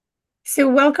So,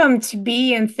 welcome to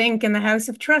Be and Think in the House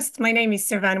of Trust. My name is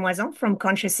Servane Mouazan from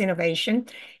Conscious Innovation.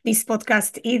 This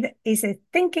podcast is a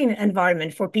thinking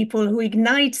environment for people who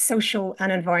ignite social and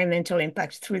environmental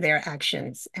impact through their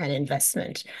actions and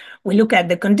investment. We look at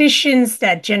the conditions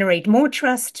that generate more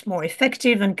trust, more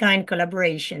effective and kind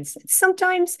collaborations.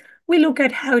 Sometimes we look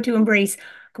at how to embrace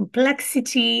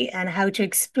complexity and how to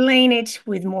explain it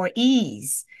with more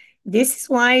ease. This is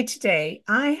why today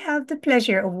I have the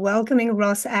pleasure of welcoming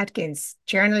Ross Atkins,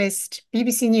 journalist,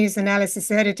 BBC News analysis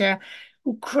editor,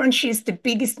 who crunches the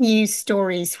biggest news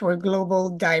stories for a global,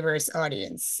 diverse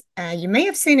audience. You may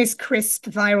have seen his crisp,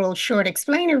 viral, short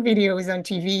explainer videos on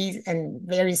TV and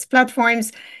various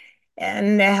platforms,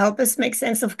 and they help us make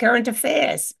sense of current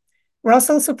affairs. Ross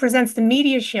also presents the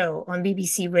media show on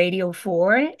BBC Radio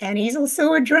 4, and he's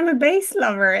also a drum and bass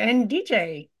lover and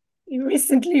DJ. He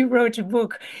recently wrote a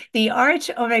book, The Art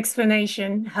of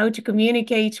Explanation: How to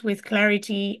Communicate with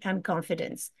Clarity and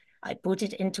Confidence. I put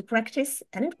it into practice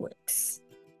and it works.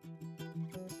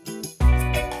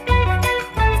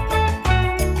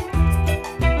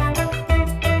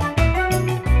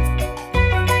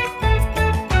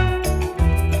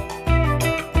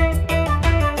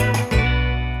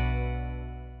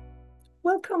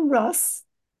 Welcome, Ross.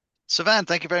 Servane,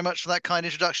 thank you very much for that kind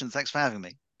introduction. Thanks for having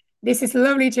me. This is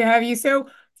lovely to have you. So,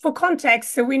 for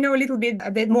context, so we know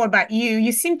a bit more about you.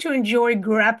 You seem to enjoy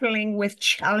grappling with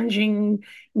challenging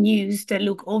news that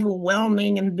look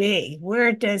overwhelming and big.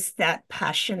 Where does that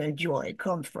passion and joy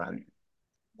come from?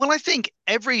 Well, I think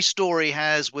every story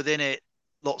has within it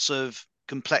lots of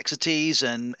complexities,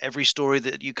 and every story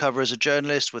that you cover as a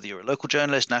journalist, whether you're a local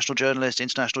journalist, national journalist,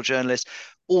 international journalist,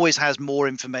 always has more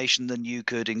information than you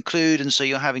could include. And so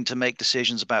you're having to make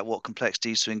decisions about what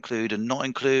complexities to include and not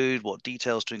include, what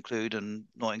details to include and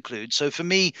not include. So for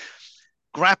me,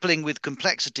 grappling with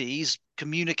complexities,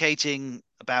 communicating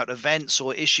about events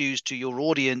or issues to your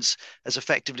audience as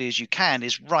effectively as you can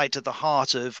is right at the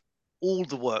heart of all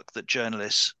the work that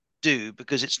journalists do,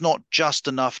 because it's not just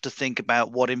enough to think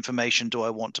about what information do I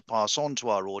want to pass on to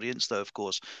our audience, though, of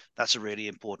course, that's a really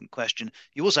important question.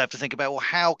 You also have to think about, well,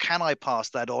 how can I pass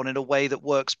that on in a way that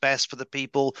works best for the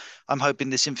people I'm hoping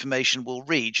this information will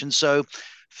reach? And so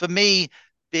for me,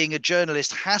 being a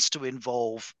journalist has to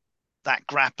involve that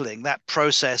grappling, that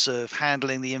process of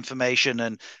handling the information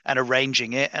and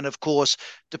arranging it. And of course,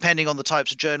 depending on the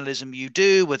types of journalism you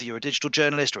do, whether you're a digital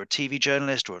journalist or a TV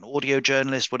journalist or an audio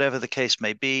journalist, whatever the case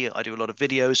may be, I do a lot of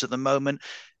videos at the moment,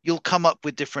 you'll come up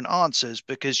with different answers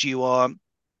because you are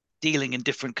dealing in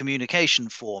different communication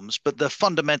forms. But the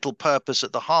fundamental purpose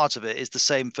at the heart of it is the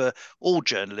same for all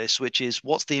journalists, which is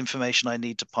what's the information I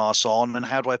need to pass on and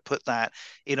how do I put that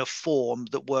in a form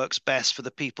that works best for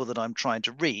the people that I'm trying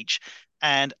to reach.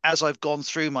 And as I've gone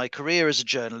through my career as a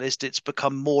journalist, it's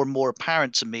become more and more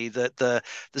apparent to me that the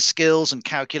skills and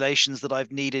calculations that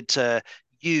I've needed to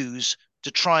use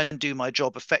to try and do my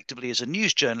job effectively as a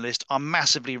news journalist are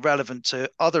massively relevant to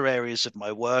other areas of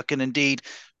my work, and indeed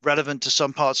relevant to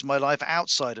some parts of my life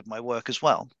outside of my work as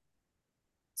well.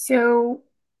 So,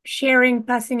 sharing,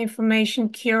 passing information,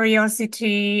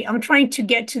 curiosity. I'm trying to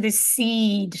get to the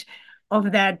seed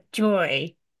of that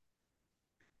joy.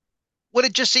 Well,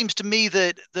 it just seems to me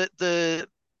that the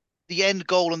end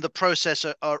goal and the process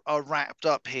are wrapped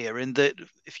up here in that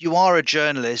if you are a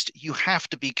journalist, you have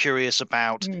to be curious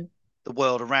about Mm, the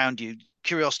world around you.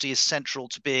 Curiosity is central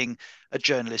to being a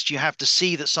journalist. You have to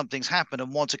see that something's happened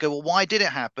and want to go, well, why did it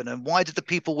happen? And why did the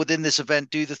people within this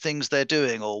event do the things they're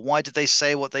doing? Or why did they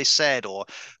say what they said? Or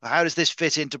how does this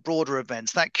fit into broader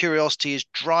events? That curiosity is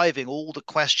driving all the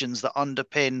questions that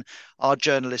underpin our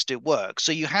journalistic work.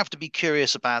 So you have to be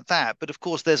curious about that. But of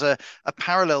course, there's a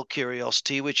parallel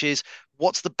curiosity, which is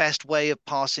what's the best way of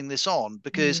passing this on?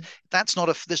 Because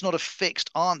mm, there's not a fixed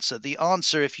answer. The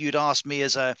answer, if you'd asked me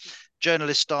as a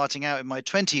journalist starting out in my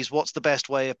 20s, what's the best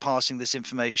way of passing this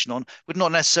information on, would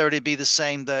not necessarily be the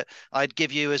same that I'd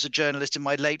give you as a journalist in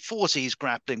my late 40s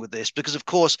grappling with this. Because, of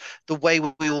course, the way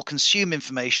we all consume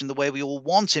information, the way we all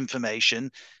want information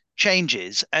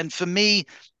changes. And for me,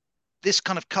 this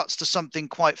kind of cuts to something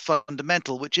quite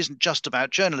fundamental, which isn't just about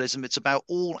journalism, it's about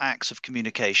all acts of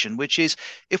communication, which is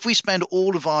if we spend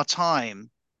all of our time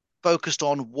focused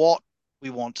on what we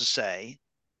want to say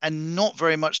and not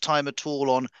very much time at all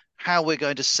on how we're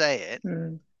going to say it,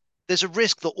 mm. there's a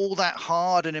risk that all that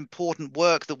hard and important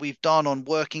work that we've done on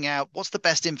working out what's the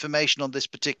best information on this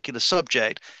particular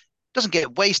subject doesn't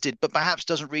get wasted, but perhaps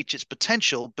doesn't reach its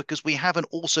potential because we haven't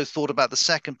also thought about the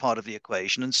second part of the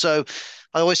equation. And so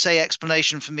I always say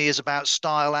explanation for me is about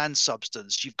style and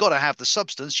substance. You've got to have the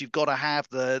substance, you've got to have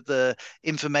the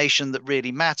information that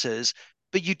really matters,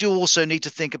 but you do also need to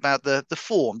think about the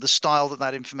form, the style that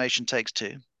that information takes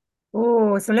too.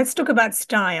 Oh, so let's talk about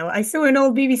style. I saw an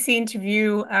old BBC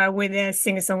interview with a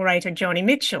singer-songwriter, Joni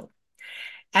Mitchell,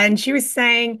 and she was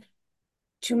saying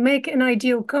to make an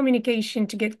ideal communication,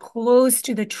 to get close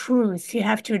to the truth, you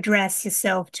have to address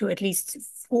yourself to at least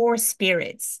four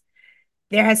spirits.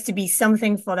 There has to be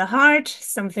something for the heart,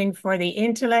 something for the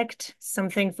intellect,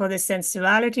 something for the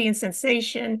sensuality and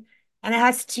sensation, and it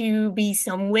has to be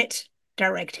some wit,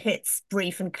 direct hits,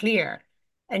 brief and clear.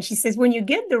 And she says, when you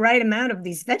get the right amount of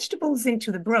these vegetables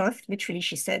into the broth, literally,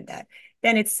 she said that,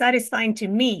 then it's satisfying to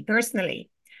me personally.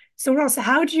 So, Ross,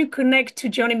 how do you connect to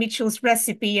Joni Mitchell's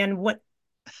recipe and what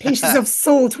pinches of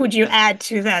salt would you add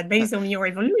to that based on your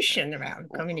evolution around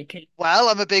communication? Well,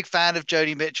 I'm a big fan of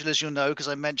Joni Mitchell, as you'll know, because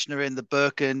I mentioned her in the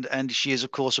book, and she is,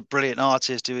 of course, a brilliant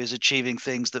artist who is achieving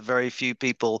things that very few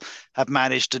people have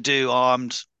managed to do,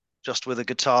 armed just with a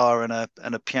guitar and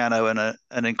a piano and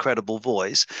an incredible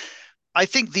voice. I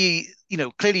think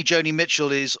clearly Joni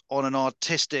Mitchell is on an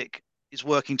artistic, is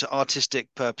working to artistic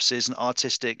purposes and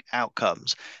artistic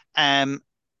outcomes. Um,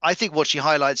 I think what she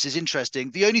highlights is interesting.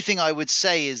 The only thing I would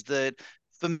say is that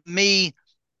for me,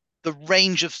 the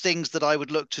range of things that I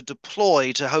would look to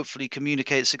deploy to hopefully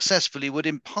communicate successfully would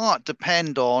in part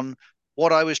depend on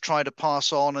what I was trying to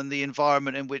pass on and the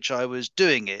environment in which I was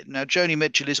doing it. Now, Joni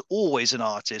Mitchell is always an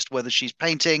artist, whether she's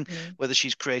painting, Mm, whether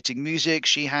she's creating music,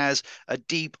 she has a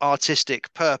deep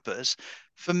artistic purpose.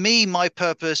 For me, my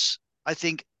purpose, I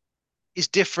think, is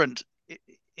different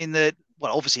in that,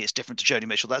 well, obviously it's different to Joni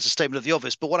Mitchell. That's a statement of the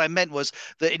obvious. But what I meant was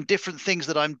that in different things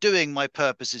that I'm doing, my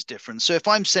purpose is different. So if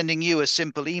I'm sending you a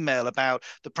simple email about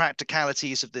the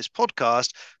practicalities of this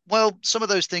podcast, well, some of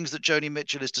those things that Joni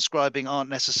Mitchell is describing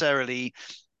aren't necessarily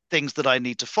things that I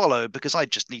need to follow because I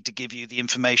just need to give you the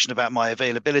information about my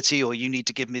availability, or you need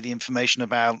to give me the information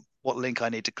about what link I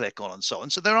need to click on and so on.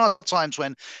 So there are times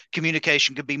when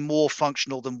communication can be more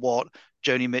functional than what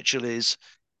Joni Mitchell is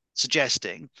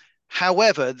suggesting.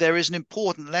 However, there is an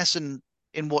important lesson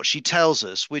in what she tells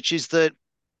us, which is that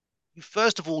you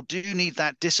first of all do need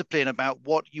that discipline about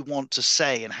what you want to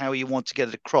say and how you want to get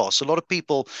it across. A lot of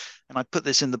people, and I put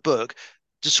this in the book,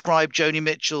 describe Joni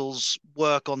Mitchell's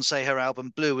work on, say, her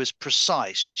album Blue as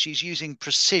precise. She's using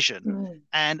precision. mm,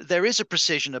 And there is a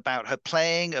precision about her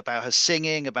playing, about her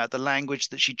singing, about the language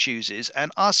that she chooses.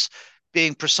 And us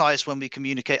being precise when we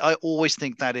communicate, I always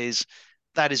think that is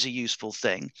a useful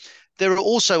thing. There are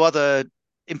also other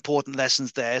important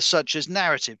lessons there, such as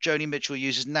narrative. Joni Mitchell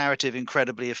uses narrative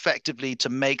incredibly effectively to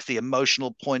make the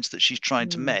emotional points that she's trying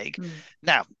to mm, make. mm,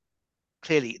 Now,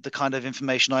 clearly, the kind of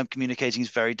information I'm communicating is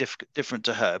very different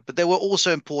to her, but there were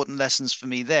also important lessons for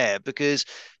me there because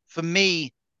for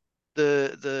me,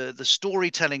 the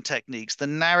storytelling techniques, the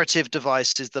narrative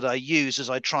devices that I use as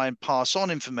I try and pass on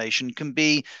information can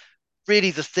be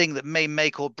really the thing that may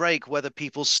make or break whether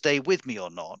people stay with me or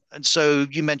not. And so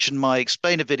you mentioned my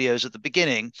explainer videos at the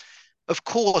beginning. Of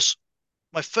course,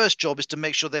 my first job is to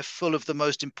make sure they're full of the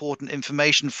most important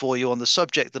information for you on the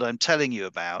subject that I'm telling you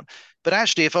about. But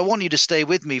actually, if I want you to stay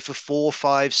with me for 4,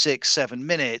 5, 6, 7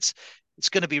 minutes, it's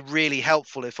going to be really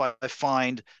helpful if I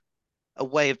find a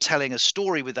way of telling a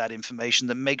story with that information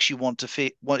that makes you want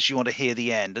to once you want to hear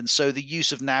the end. And so the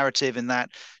use of narrative in that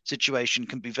situation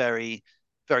can be very,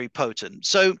 very potent.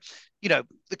 So,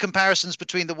 the comparisons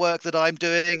between the work that I'm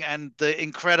doing and the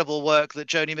incredible work that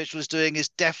Joni Mitchell is doing is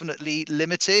definitely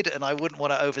limited, and I wouldn't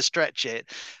want to overstretch it.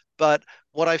 But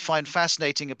what I find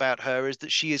fascinating about her is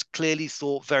that she has clearly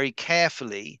thought very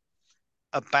carefully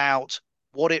about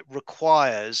what it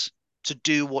requires to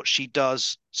do what she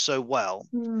does so well,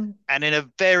 mm. and in a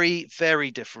very,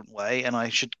 very different way. And I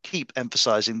should keep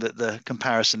emphasizing that the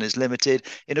comparison is limited.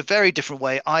 In a very different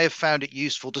way, I have found it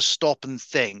useful to stop and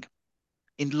think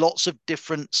in lots of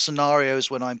different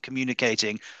scenarios when I'm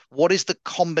communicating. What is the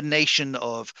combination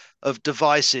of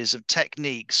devices, of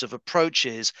techniques, of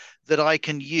approaches that I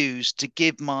can use to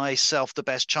give myself the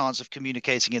best chance of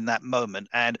communicating in that moment?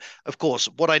 And of course,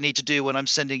 what I need to do when I'm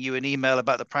sending you an email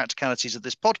about the practicalities of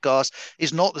this podcast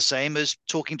is not the same as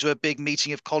talking to a big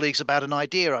meeting of colleagues about an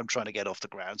idea I'm trying to get off the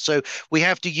ground. So we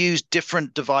have to use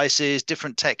different devices,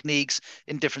 different techniques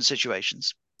in different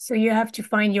situations. So you have to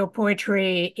find your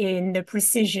poetry in the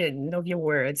precision of your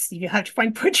words. You have to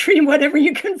find poetry in whatever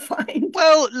you can find.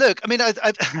 Well, look, I mean,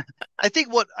 I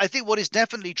think what is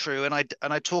definitely true, and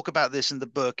I talk about this in the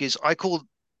book, is I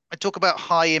talk about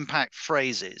high impact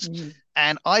phrases, Mm,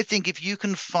 and I think if you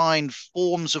can find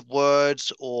forms of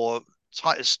words or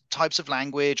types of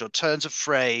language or turns of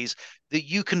phrase that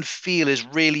you can feel is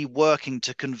really working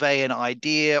to convey an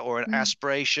idea or an mm,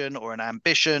 aspiration or an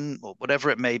ambition or whatever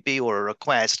it may be or a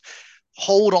request,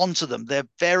 hold on to them. They're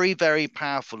very, very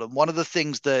powerful. And one of the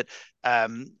things that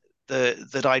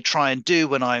that I try and do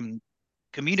when I'm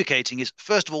communicating is,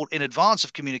 first of all, in advance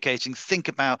of communicating, think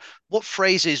about what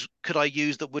phrases could I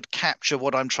use that would capture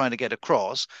what I'm trying to get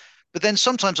across. But then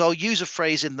sometimes I'll use a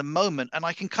phrase in the moment and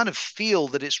I can kind of feel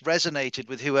that it's resonated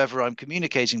with whoever I'm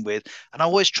communicating with. And I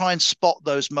always try and spot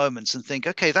those moments and think,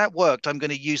 okay, that worked. I'm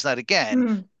going to use that again.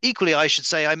 Mm, Equally, I should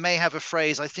say, I may have a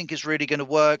phrase I think is really going to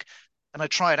work. And I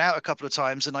try it out a couple of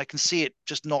times and I can see it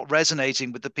just not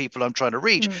resonating with the people I'm trying to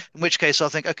reach. mm, In which case I'll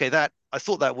think, okay, that I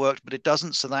thought that worked, but it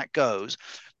doesn't. So that goes.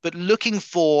 But looking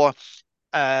for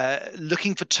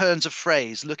turns of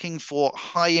phrase, looking for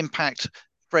high impact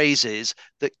phrases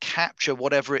that capture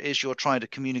whatever it is you're trying to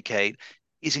communicate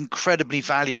is incredibly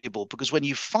valuable because when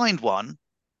you find one,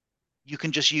 you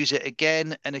can just use it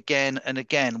again and again and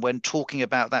again when talking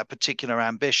about that particular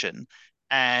ambition.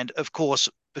 And of course,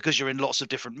 because you're in lots of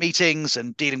different meetings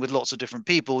and dealing with lots of different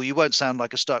people, you won't sound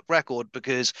like a stuck record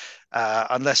because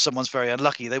unless someone's very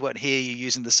unlucky, they won't hear you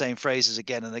using the same phrases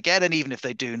again and again. And even if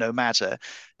they do, no matter.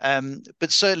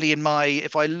 But certainly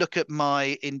if I look at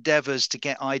my endeavors to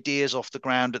get ideas off the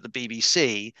ground at the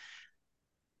BBC,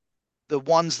 the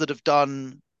ones that have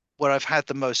done where I've had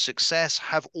the most success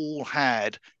have all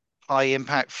had high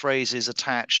impact phrases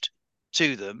attached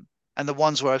to them. And the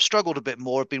ones where I've struggled a bit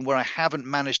more have been where I haven't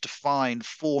managed to find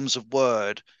forms of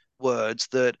words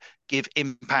that give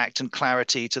impact and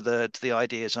clarity to the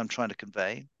ideas I'm trying to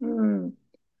convey. mm.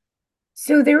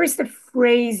 So there is the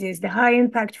phrases, the high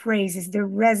impact phrases, the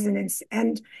resonance.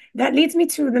 And that leads me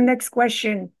to the next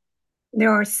question.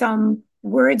 There are some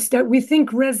words that we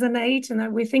think resonate and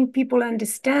that we think people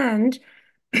understand.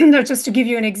 Now, just to give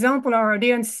you an example, our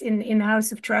audience in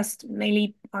House of Trust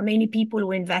mainly people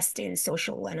who invest in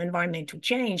social and environmental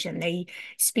change, and they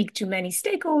speak to many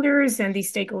stakeholders, and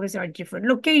these stakeholders are different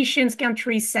locations,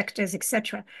 countries, sectors,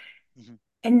 etc. Mhm.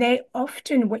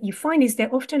 And what you find is they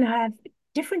often have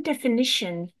different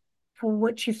definition for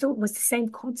what you thought was the same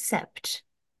concept.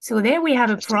 So there we have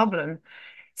a Interesting. problem.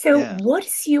 So Yeah.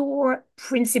 what's your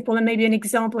principle and maybe an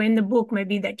example in the book,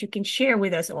 maybe that you can share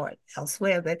with us or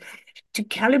elsewhere, but to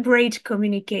calibrate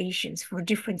communications for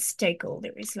different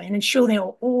stakeholders and ensure they're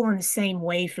all on the same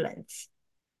wavelength?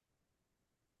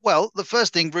 Well, the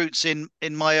first thing roots in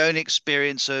my own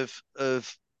experience of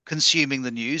consuming the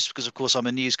news, because of course I'm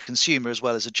a news consumer as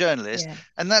well as a journalist, Yeah.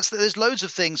 and that's that there's loads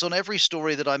of things on every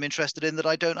story that I'm interested in that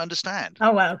I don't understand.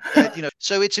 Oh, well.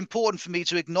 So it's important for me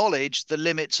to acknowledge the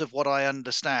limits of what I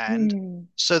understand Mm,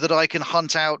 so that I can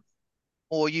hunt out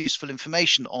more useful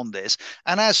information on this.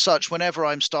 And as such, whenever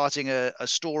I'm starting a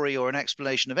story or an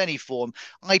explanation of any form,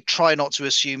 I try not to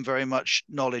assume very much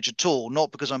knowledge at all,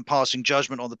 not because I'm passing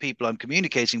judgment on the people I'm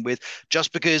communicating with,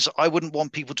 just because I wouldn't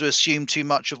want people to assume too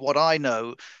much of what I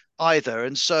know either.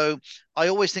 And so I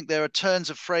always think there are turns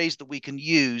of phrase that we can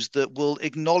use that will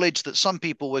acknowledge that some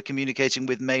people we're communicating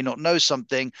with may not know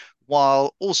something,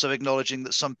 while also acknowledging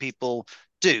that some people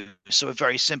do. So a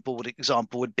very simple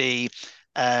example would be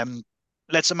um,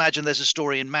 let's imagine there's a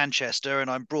story in Manchester and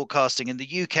I'm broadcasting in the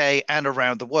UK and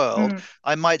around the world. mm,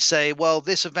 I might say, well,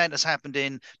 this event has happened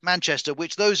in Manchester,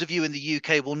 which those of you in the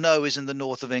UK will know is in the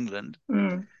north of England.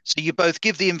 mm, So you both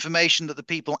give the information that the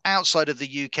people outside of the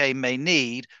UK may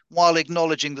need while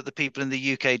acknowledging that the people in the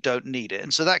UK don't need it.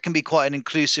 And so that can be quite an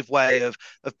inclusive way of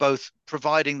both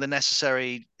providing the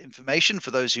necessary information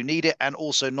for those who need it and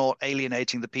also not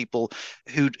alienating the people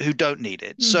who don't need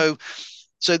it. mm,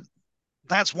 So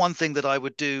that's one thing that I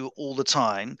would do all the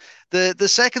time. The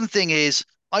second thing is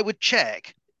I would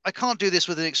check. I can't do this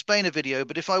with an explainer video,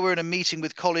 but if I were in a meeting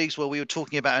with colleagues where we were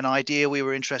talking about an idea we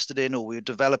were interested in, or we were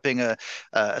developing a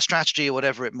strategy or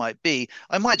whatever it might be,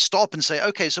 I might stop and say,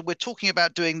 okay, so we're talking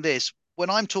about doing this. When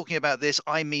I'm talking about this,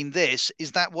 I mean this.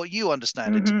 Is that what you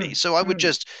understand it to be? mhm, So I would mm,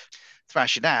 just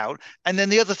thrash it out. And then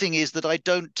the other thing is that I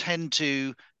don't tend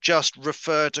to just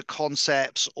refer to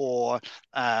concepts or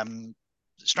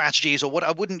strategies or what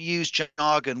I wouldn't use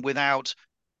jargon without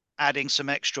adding some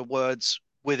extra words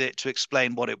with it to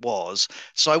explain what it was.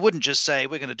 So I wouldn't just say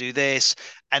we're going to do this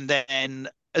and then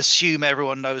assume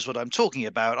everyone knows what I'm talking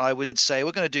about. I would say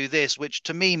we're going to do this, which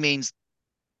to me means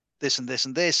this and this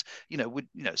and this.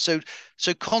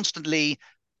 So constantly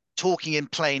talking in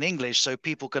plain English so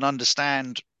people can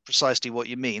understand precisely what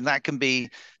you mean. That can be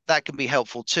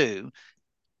helpful too.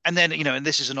 And then, and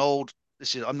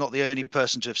I'm not the only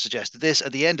person to have suggested this.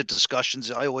 At the end of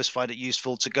discussions, I always find it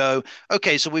useful to go,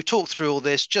 okay, so we've talked through all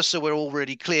this just so we're all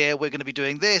really clear. We're going to be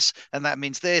doing this, and that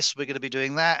means this. We're going to be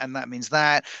doing that, and that means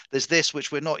that. There's this,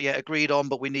 which we're not yet agreed on,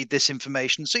 but we need this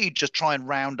information. So you just try and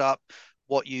round up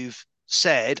what you've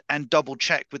said and double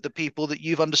check with the people that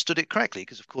you've understood it correctly.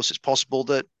 Because of course it's possible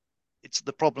that it's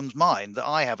the problem's mine, that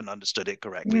I haven't understood it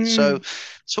correctly. Mm.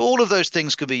 So all of those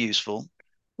things could be useful.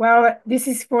 Well, this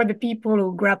is for the people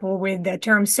who grapple with the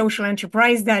term social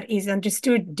enterprise that is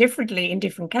understood differently in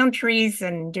different countries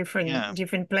and Yeah.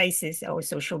 different places, or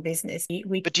social business.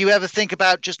 We But do you ever think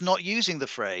about just not using the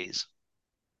phrase?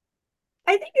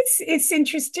 I think it's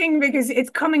interesting because it's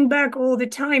coming back all the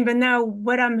time. But now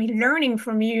what I'm learning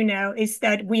from you now is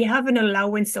that we have an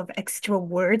allowance of extra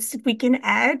words that we can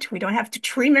add. We don't have to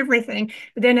trim everything.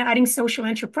 But then adding social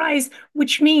enterprise,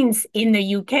 which means in the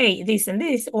UK this and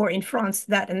this, or in France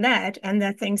that and that, and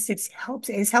that thinks is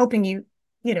helping you,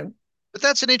 you know. But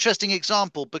that's an interesting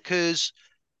example because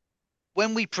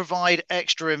when we provide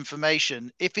extra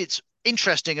information, if it's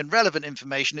interesting and relevant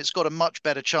information, it's got a much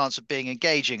better chance of being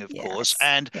engaging, of course. Yes,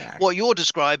 And yeah, what you're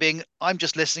describing, I'm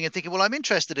just listening and thinking, well, I'm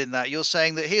interested in that. You're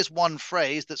saying that here's one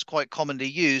phrase that's quite commonly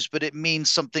used, but it means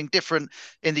something different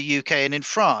in the UK and in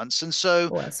France. And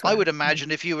so or I elsewhere. would imagine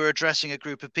if you were addressing a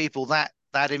group of people, that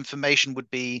information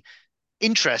would be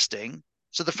interesting.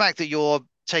 So the fact that you're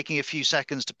taking a few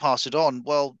seconds to pass it on,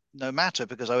 well, no matter,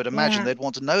 because I would imagine Yeah. they'd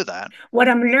want to know that. What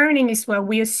I'm learning is, well,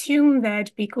 we assume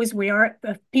that because we are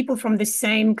people from the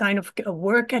same kind of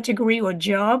work category or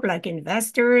job, like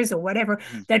investors or whatever,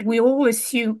 Mhm. that we all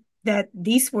assume that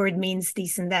this word means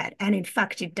this and that. And in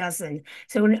fact, it doesn't.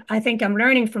 So I think I'm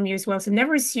learning from you as well. So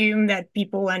never assume that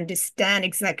people understand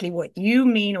exactly what you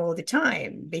mean all the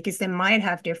time, because they might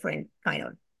have different kind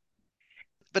of.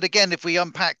 But again, if we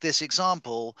unpack this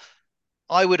example,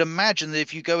 I would imagine that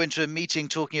if you go into a meeting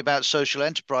talking about social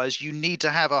enterprise, you need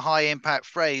to have a high impact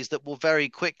phrase that will very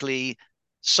quickly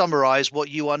summarize what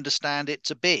you understand it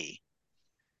to be.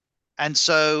 And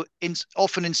so,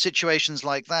 often in situations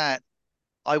like that,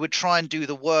 I would try and do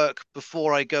the work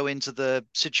before I go into the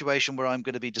situation where I'm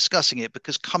going to be discussing it,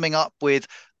 because coming up with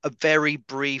a very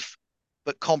brief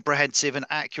but comprehensive and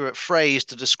accurate phrase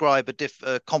to describe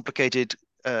a complicated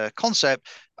concept.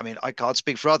 I mean, I can't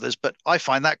speak for others, but I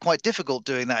find that quite difficult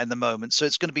doing that in the moment. So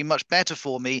it's going to be much better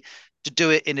for me to do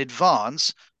it in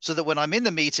advance so that when I'm in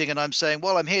the meeting and I'm saying,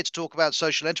 well, I'm here to talk about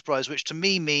social enterprise, which to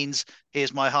me means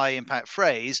here's my high impact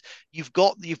phrase, you've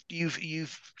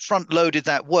front loaded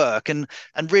that work, and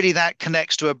really that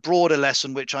connects to a broader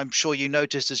lesson which I'm sure you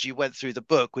noticed as you went through the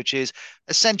book, which is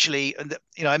essentially,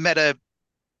 I met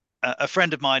a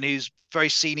friend of mine who's very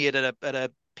senior at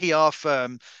a PR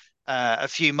firm a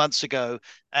few months ago,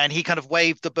 and he kind of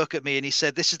waved the book at me and he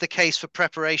said, "This is the case for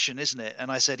preparation, isn't it?" And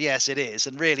I said, "Yes, it is."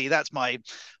 And really, that's my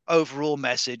overall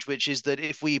message, which is that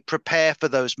if we prepare for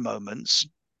those moments,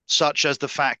 such as the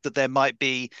fact that there might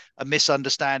be a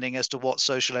misunderstanding as to what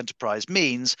social enterprise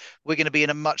means, we're going to be in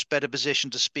a much better position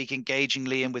to speak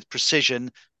engagingly and with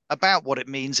precision about what it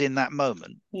means in that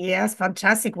moment. Yes,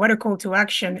 fantastic. What a call to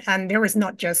action. And there is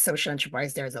not just social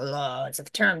enterprise, there's a lot of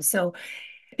terms. So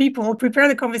people prepare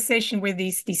the conversation with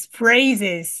these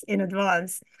phrases in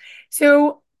advance.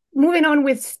 So moving on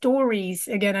with stories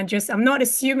again, I'm not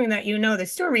assuming that you know the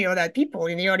story or that people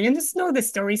in the audience know the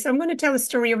story. So I'm going to tell the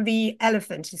story of the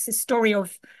elephant. It's a story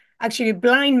of actually a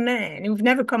blind man who've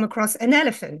never come across an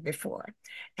elephant before.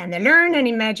 And they learn and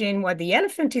imagine what the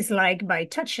elephant is like by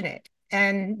touching it.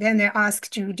 And then they're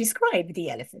asked to describe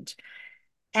the elephant.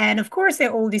 And of course, they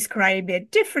all describe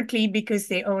it differently because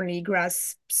they only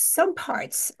grasp some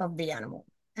parts of the animal.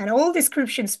 And all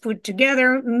descriptions put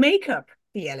together make up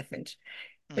the elephant.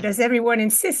 But Hmm. as everyone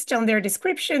insists on their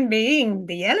description being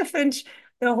the elephant,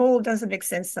 the whole doesn't make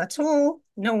sense at all.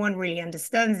 No one really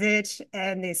understands it.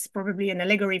 And it's probably an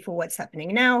allegory for what's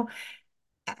happening now.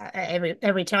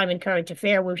 Every time in current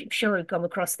affair, we're sure we come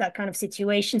across that kind of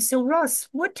situation. So, Ross,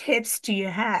 what tips do you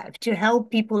have to help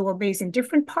people who are based in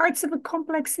different parts of a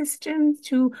complex system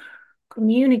to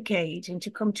communicate and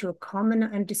to come to a common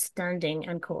understanding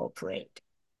and cooperate?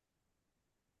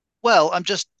 Well, I'm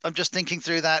just thinking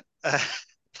through that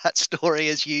that story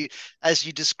as you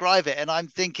describe it, and I'm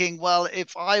thinking, well,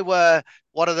 if I were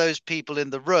one of those people in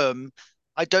the room,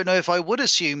 I don't know if I would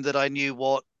assume that I knew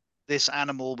what this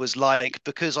animal was like,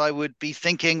 because I would be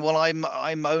thinking, well,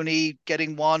 I'm only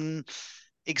getting one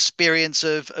experience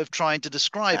of trying to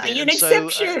describe it, You're an and so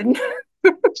exception.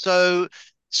 so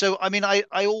so I mean, I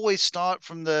always start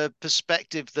from the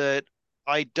perspective that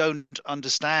I don't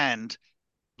understand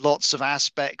lots of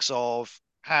aspects of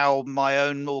how my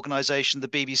own organization, the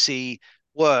BBC,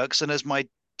 works. And as my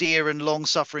dear and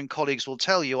long-suffering colleagues will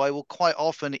tell you, I will quite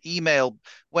often email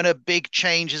when a big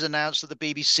change is announced at the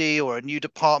BBC or a new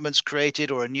department's created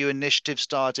or a new initiative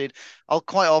started. I'll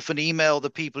quite often email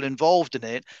the people involved in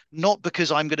it, not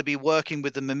because I'm going to be working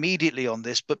with them immediately on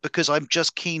this, but because I'm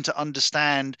just keen to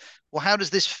understand, well, how does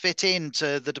this fit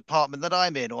into the department that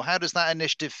I'm in? Or how does that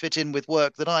initiative fit in with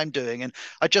work that I'm doing? And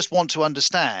I just want to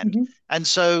understand. Hmm. And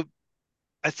so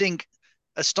I think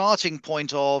a starting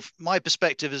point of my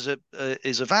perspective is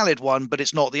a valid one, but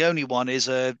it's not the only one. Is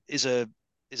a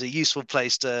useful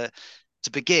place to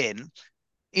begin.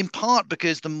 In part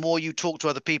because the more you talk to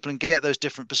other people and get those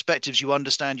different perspectives, you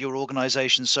understand your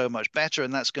organization so much better,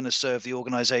 and that's going to serve the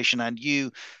organization and you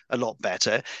a lot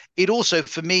better. It also,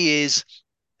 for me, is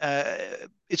uh,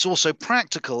 it's also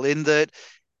practical in that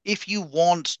if you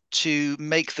want to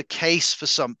make the case for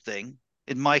something,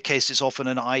 in my case, it's often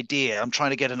an idea. I'm trying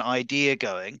to get an idea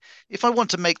going. If I want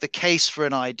to make the case for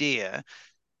an idea,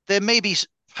 there may be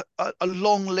a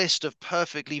long list of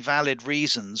perfectly valid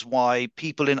reasons why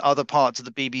people in other parts of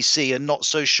the BBC are not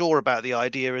so sure about the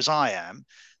idea as I am.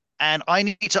 And I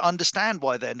need to understand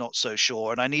why they're not so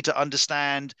sure. And I need to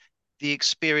understand the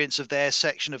experience of their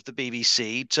section of the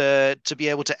BBC to be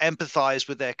able to empathize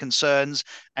with their concerns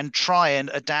and try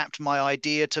and adapt my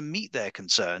idea to meet their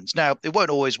concerns. Now, it won't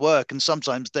always work. And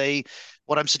sometimes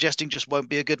what I'm suggesting just won't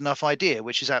be a good enough idea,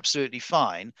 which is absolutely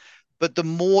fine. But the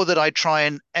more that I try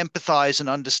and empathize and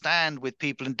understand with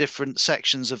people in different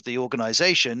sections of the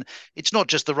organization, it's not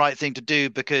just the right thing to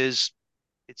do because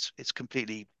it's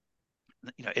completely,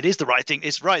 it is the right thing.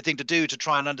 It's the right thing to do to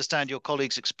try and understand your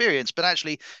colleague's experience, but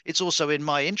actually it's also in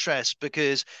my interest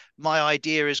because my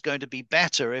idea is going to be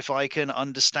better if I can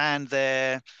understand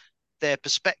their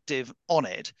perspective on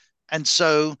it. And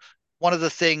so one of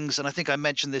the things, and I think I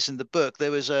mentioned this in the book,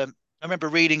 I remember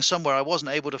reading somewhere, I wasn't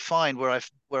able to find where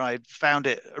I found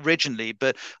it originally,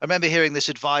 but I remember hearing this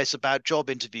advice about job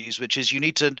interviews, which is you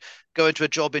need to go into a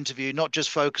job interview not just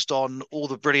focused on all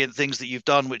the brilliant things that you've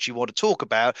done, which you want to talk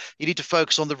about. You need to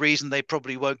focus on the reason they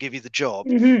probably won't give you the job.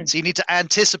 Hmm. So you need to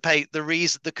anticipate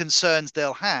the concerns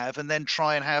they'll have, and then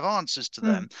try and have answers to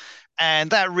them. And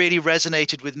that really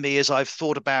resonated with me as I've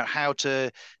thought about how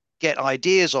to get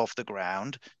ideas off the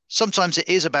ground. Sometimes it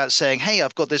is about saying, hey,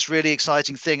 I've got this really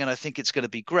exciting thing and I think it's going to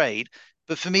be great.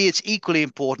 But for me, it's equally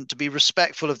important to be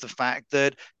respectful of the fact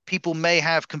that people may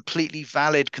have completely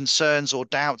valid concerns or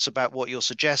doubts about what you're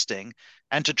suggesting,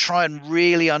 and to try and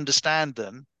really understand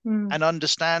them Mm. and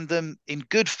understand them in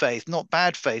good faith, not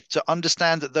bad faith, to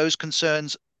understand that those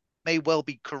concerns may well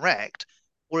be correct,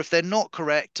 or if they're not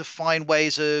correct, to find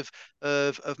ways of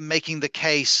making the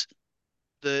case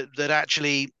that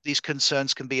actually these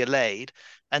concerns can be allayed.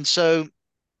 And so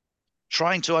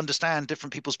trying to understand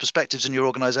different people's perspectives in your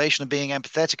organization and being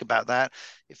empathetic about that,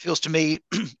 it feels to me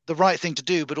the right thing to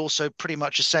do, but also pretty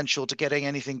much essential to getting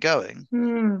anything going.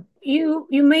 Mm.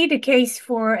 You made a case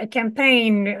for a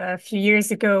campaign a few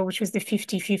years ago, which was the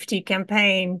 50-50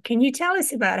 campaign. Can you tell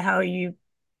us about how you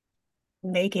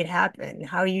make it happen,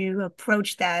 how you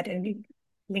approach that and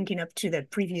linking up to the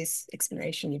previous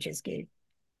explanation you just gave?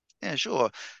 Yeah, sure.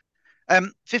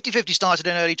 50/50 started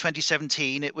in early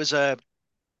 2017. It was an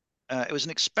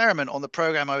experiment on the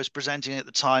program I was presenting at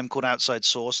the time called Outside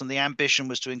Source, and the ambition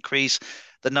was to increase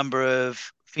the number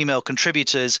of female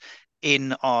contributors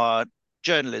in our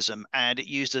journalism. And it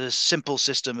used a simple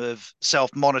system of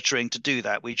self-monitoring to do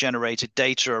that. We generated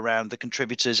data around the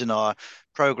contributors in our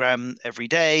program every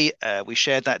day. We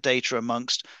shared that data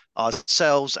amongst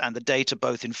ourselves, and the data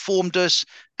both informed us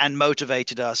and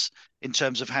motivated us in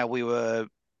terms of how we were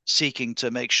seeking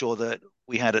to make sure that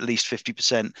we had at least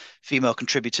 50% female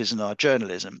contributors in our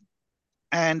journalism.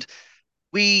 And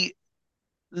we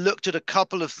looked at a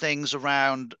couple of things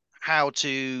around how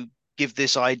to give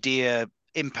this idea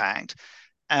impact.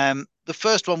 The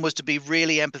first one was to be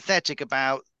really empathetic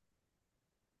about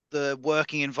the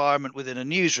working environment within a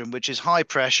newsroom, which is high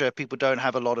pressure. People don't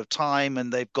have a lot of time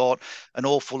and they've got an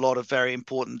awful lot of very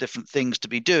important different things to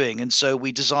be doing. And so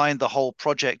we designed the whole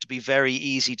project to be very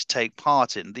easy to take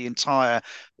part in. The entire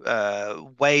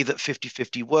way that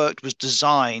 50/50 worked was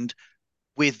designed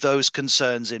with those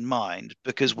concerns in mind,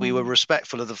 because we were Mm.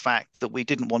 respectful of the fact that we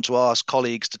didn't want to ask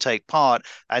colleagues to take part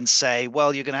and say,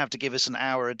 well, you're going to have to give us an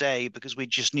hour a day, because we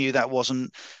just knew that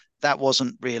wasn't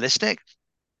realistic.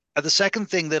 The second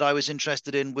thing that I was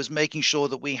interested in was making sure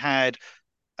that we had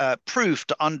proof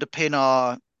to underpin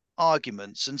our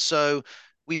arguments. And so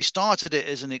we started it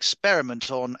as an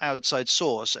experiment on outside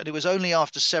source. And it was only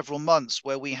after several months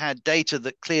where we had data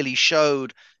that clearly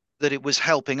showed that it was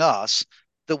helping us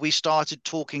that we started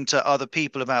talking to other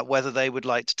people about whether they would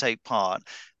like to take part.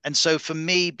 And so for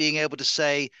me, being able to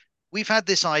say, we've had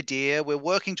this idea, we're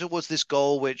working towards this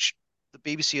goal, which the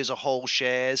BBC as a whole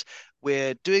shares.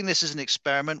 We're doing this as an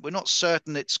experiment. We're not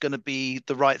certain it's going to be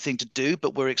the right thing to do,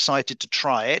 but we're excited to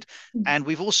try it. And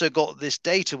we've also got this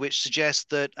data which suggests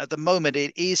that at the moment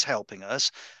it is helping us.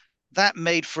 That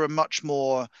made for a much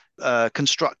more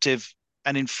constructive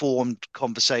and informed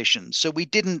conversation. So we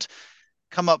didn't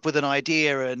come up with an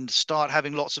idea and start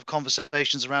having lots of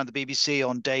conversations around the BBC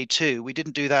on day two. We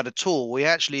didn't do that at all. We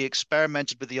actually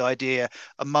experimented with the idea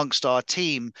amongst our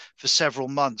team for several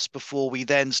months before we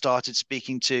then started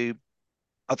speaking to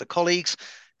other colleagues.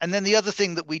 And then the other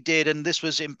thing that we did, and this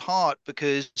was in part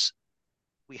because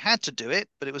we had to do it,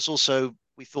 but it was also,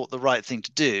 we thought, the right thing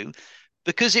to do,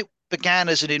 because it began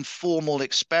as an informal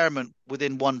experiment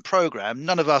within one program.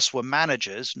 None of us were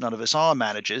managers, none of us are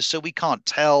managers, so we can't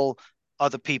tell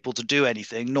other people to do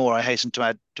anything, nor, I hasten to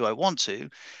add, do I want to.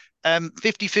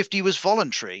 50-50 was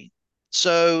voluntary.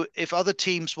 So if other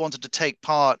teams wanted to take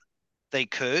part, they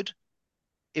could.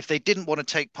 If they didn't want to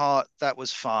take part, that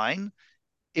was fine.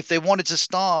 If they wanted to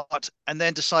start and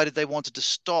then decided they wanted to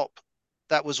stop,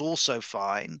 that was also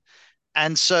fine.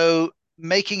 And so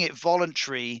making it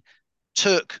voluntary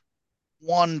took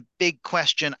one big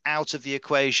question out of the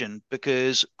equation,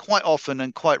 because quite often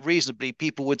and quite reasonably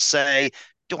people would say,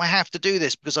 do I have to do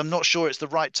this? Because I'm not sure it's the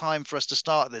right time for us to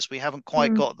start this. We haven't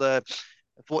quite Mm. got the,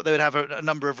 what they would have a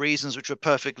number of reasons which were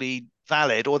perfectly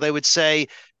valid, or they would say,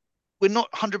 we're not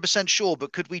 100% sure,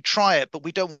 but could we try it? But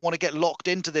we don't want to get locked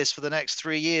into this for the next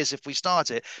 3 years if we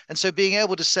start it. And so being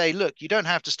able to say, look, you don't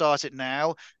have to start it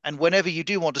now. And whenever you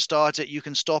do want to start it, you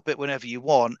can stop it whenever you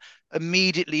want,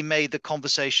 immediately made the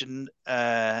conversation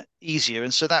easier.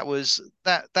 And so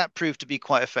that proved to be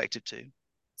quite effective too.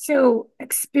 So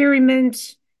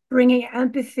experiment, bringing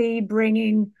empathy,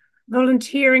 bringing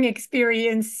volunteering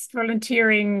experience,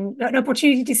 volunteering, an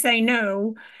opportunity to say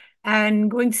no, and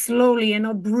going slowly and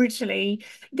not brutally.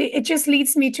 It just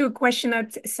leads me to a question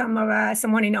that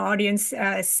someone in the audience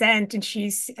sent, and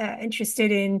she's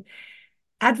interested in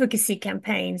advocacy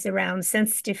campaigns around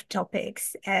sensitive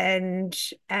topics. And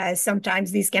sometimes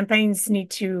these campaigns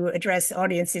need to address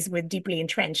audiences with deeply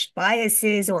entrenched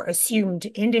biases or assumed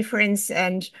indifference.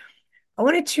 And I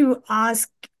wanted to ask,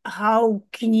 how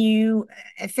can you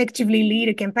effectively lead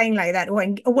a campaign like that? Or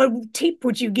what tip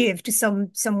would you give to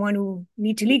someone who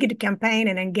need to lead a campaign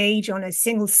and engage on a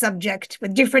single subject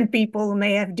with different people who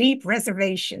may have deep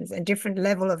reservations and different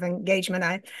level of engagement?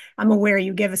 I'm aware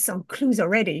you gave us some clues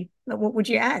already, but what would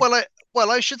you add? Well,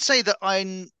 I should say that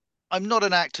I'm not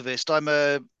an activist.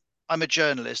 I'm a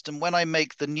journalist, and when I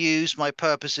make the news, my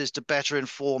purpose is to better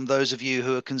inform those of you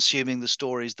who are consuming the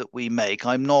stories that we make.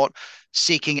 I'm not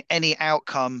seeking any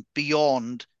outcome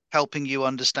beyond helping you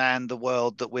understand the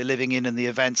world that we're living in and the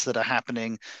events that are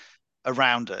happening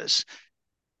around us.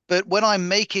 But when I'm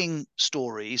making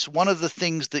stories, one of the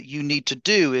things that you need to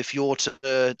do if you're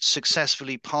to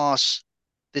successfully pass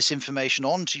this information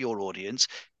on to your audience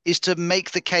is to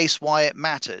make the case why it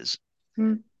matters.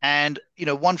 Mm, And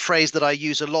one phrase that I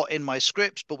use a lot in my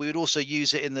scripts, but we would also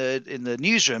use it in the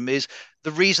newsroom, is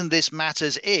the reason this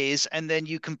matters is, and then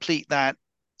you complete that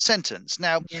sentence.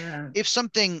 Now, yeah. if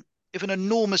something, if an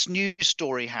enormous news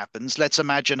story happens, let's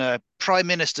imagine a prime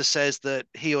minister says that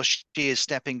he or she is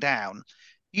stepping down.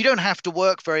 You don't have to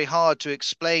work very hard to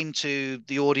explain to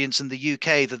the audience in the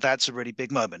UK that that's a really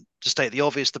big moment. To state the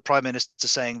obvious, the prime minister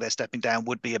saying they're stepping down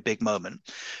would be a big moment.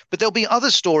 But there'll be other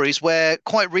stories where,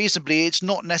 quite reasonably, it's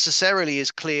not necessarily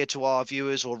as clear to our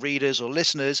viewers or readers or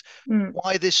listeners Mm,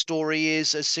 why this story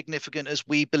is as significant as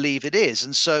we believe it is.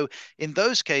 And so, in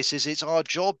those cases, it's our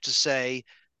job to say,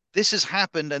 this has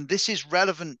happened and this is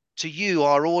relevant to you,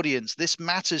 our audience. This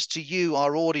matters to you,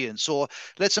 our audience. Or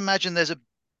let's imagine there's a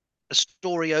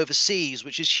story overseas,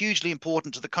 which is hugely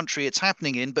important to the country it's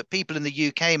happening in, but people in the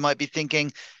UK might be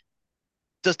thinking,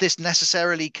 does this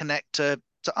necessarily connect to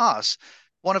us?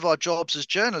 One of our jobs as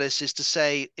journalists is to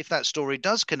say, if that story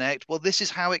does connect, well, this is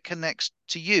how it connects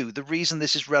to you. The reason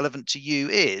this is relevant to you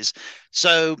is.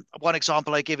 So, one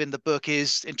example I give in the book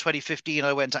is in 2015,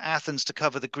 I went to Athens to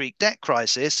cover the Greek debt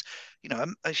crisis,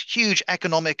 a huge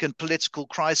economic and political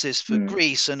crisis for mm,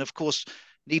 Greece. And of course,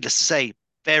 needless to say,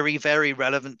 very, very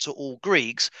relevant to all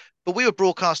Greeks. But we were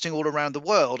broadcasting all around the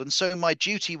world. And so my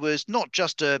duty was not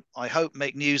just to, I hope,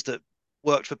 make news that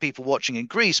worked for people watching in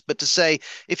Greece, but to say,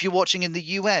 if you're watching in the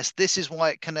US, this is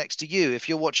why it connects to you. If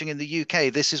you're watching in the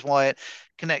UK, this is why it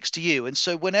connects to you. And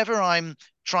so whenever I'm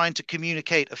trying to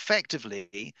communicate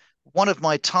effectively, one of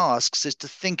my tasks is to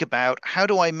think about, how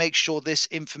do I make sure this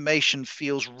information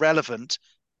feels relevant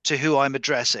to who I'm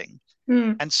addressing?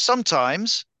 mm, And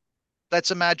sometimes, let's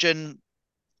imagine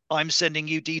I'm sending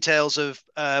you details of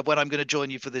when I'm going to join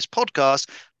you for this podcast.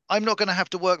 I'm not going to have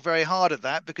to work very hard at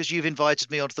that because you've invited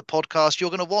me onto the podcast. You're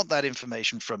going to want that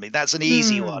information from me. That's an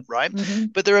easy one, Mm. right? Hmm.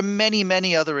 But there are many,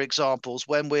 many other examples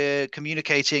when we're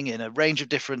communicating in a range of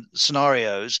different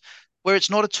scenarios where it's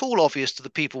not at all obvious to the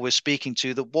people we're speaking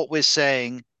to that what we're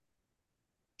saying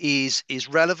is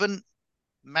relevant,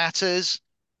 matters,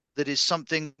 that is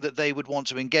something that they would want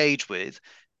to engage with.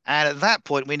 And at that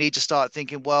point, we need to start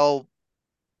thinking, well,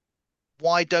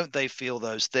 why don't they feel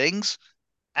those things?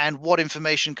 And what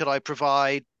information could I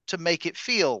provide to make it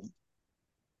feel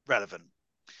relevant?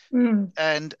 Mm.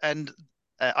 And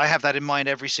I have that in mind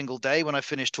every single day. When I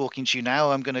finish talking to you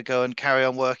now, I'm going to go and carry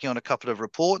on working on a couple of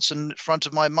reports, and front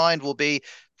of my mind will be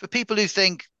for people who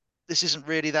think this isn't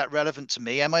really that relevant to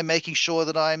me. Am I making sure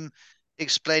that I'm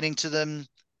explaining to them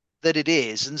that it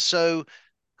is? And so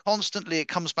constantly it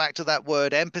comes back to that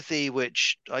word empathy,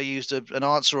 which I used an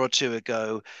answer or two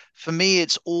ago. For me,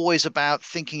 it's always about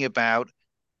thinking about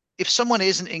if someone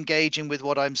isn't engaging with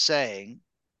what I'm saying,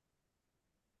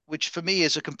 which for me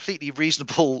is a completely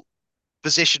reasonable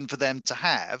position for them to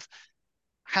have,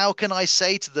 how can I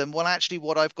say to them, well, actually,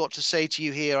 what I've got to say to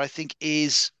you here, I think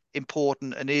is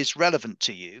important and is relevant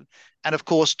to you. And of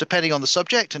course, depending on the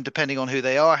subject and depending on who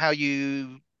they are, how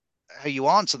you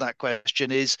answer that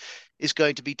question is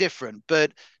going to be different.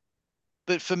 But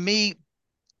for me,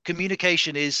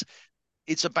 communication is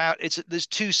it's about it's there's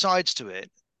two sides to it.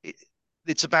 it.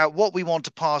 It's about what we want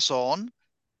to pass on,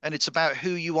 and it's about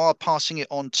who you are passing it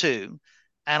on to.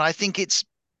 And I think it's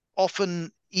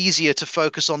often easier to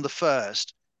focus on the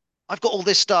first. I've got all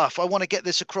this stuff. I want to get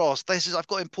this across. I've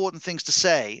got important things to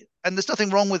say. And there's nothing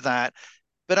wrong with that.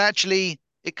 But actually,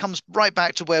 it comes right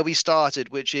back to where we started,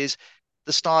 which is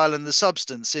the style and the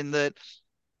substance, in that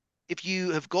if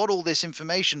you have got all this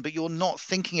information, but you're not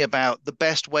thinking about the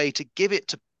best way to give it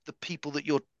to the people that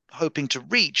you're hoping to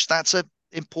reach, that's an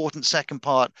important second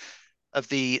part of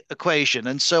the equation.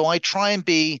 And so I try and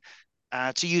be,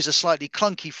 to use a slightly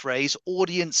clunky phrase,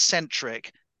 audience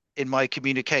centric in my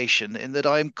communication, in that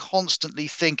I'm constantly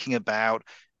thinking about,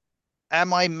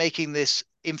 am I making this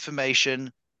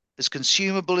information as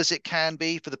consumable as it can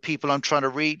be for the people I'm trying to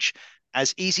reach,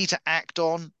 as easy to act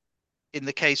on in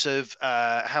the case of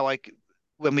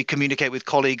when we communicate with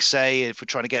colleagues, say, if we're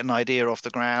trying to get an idea off the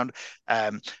ground,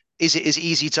 um, is it as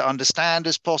easy to understand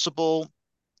as possible?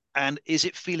 And is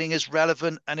it feeling as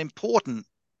relevant and important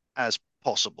as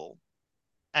possible?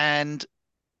 And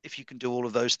if you can do all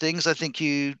of those things, I think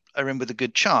you are in with a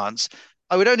good chance.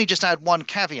 I would only just add one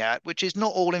caveat, which is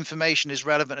not all information is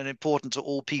relevant and important to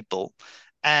all people.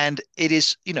 And it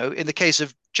is, in the case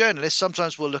of journalists,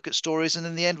 sometimes we'll look at stories and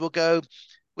in the end we'll go,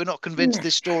 we're not convinced Nah.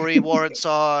 this story warrants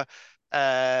our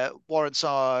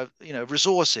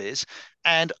resources.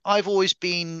 And I've always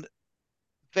been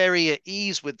very at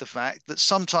ease with the fact that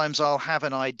sometimes I'll have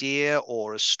an idea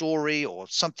or a story or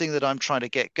something that I'm trying to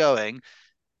get going,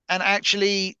 and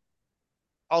actually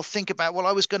I'll think about, well,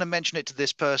 I was going to mention it to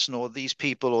this person or these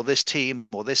people or this team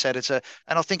or this editor.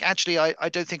 And I'll think, actually, I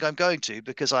don't think I'm going to,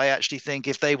 because I actually think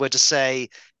if they were to say,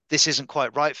 this isn't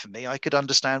quite right for me, I could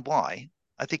understand why.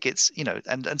 I think it's,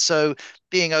 and so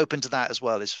being open to that as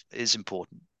well is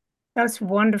important. That's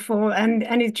wonderful. And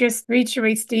it just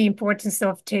reiterates the importance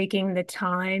of taking the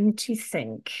time to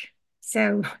think.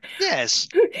 So Yes.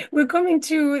 we're coming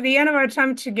to the end of our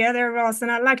time together, Ross, and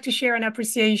I'd like to share an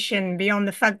appreciation beyond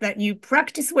the fact that you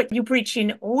practice what you preach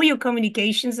in all your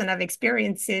communications, and I've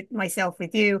experienced it myself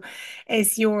with you,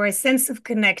 is your sense of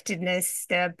connectedness,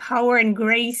 the power and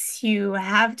grace you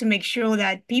have to make sure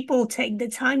that people take the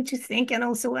time to think and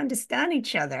also understand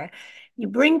each other. You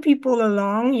bring people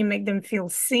along, you make them feel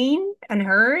seen and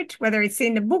heard, whether it's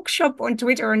in the bookshop, on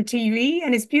Twitter, or on TV.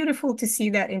 And it's beautiful to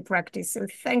see that in practice. So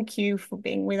thank you for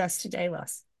being with us today,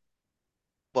 Ross.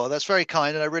 Well, that's very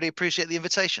kind, and I really appreciate the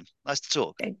invitation. Nice to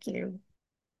talk. Thank you.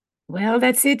 Well,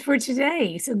 that's it for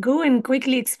today. So go and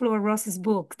quickly explore Ross's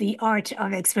book, The Art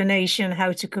of Explanation: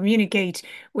 How to Communicate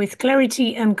with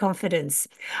Clarity and Confidence.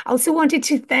 I also wanted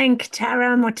to thank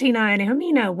Tara, Martina, and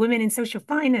Hermina, Women in Social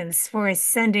Finance, for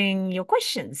sending your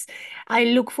questions. I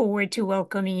look forward to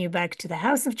welcoming you back to the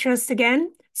House of Trust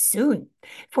again soon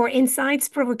for insights,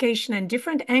 provocation, and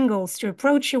different angles to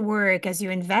approach your work as you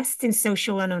invest in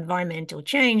social and environmental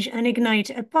change and ignite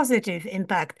a positive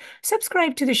impact.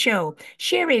 Subscribe to the show,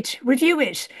 share it, review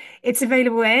it. It's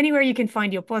available anywhere you can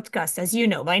find your podcast, as you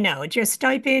know by now. Just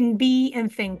type in Be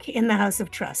and Think in the House of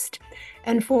Trust.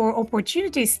 And for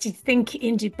opportunities to think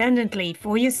independently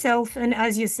for yourself and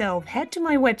as yourself, head to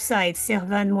my website,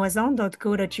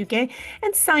 servanemouazan.co.uk,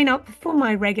 and sign up for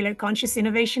my regular conscious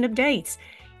innovation updates.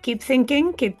 Keep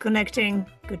thinking, keep connecting.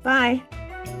 Goodbye.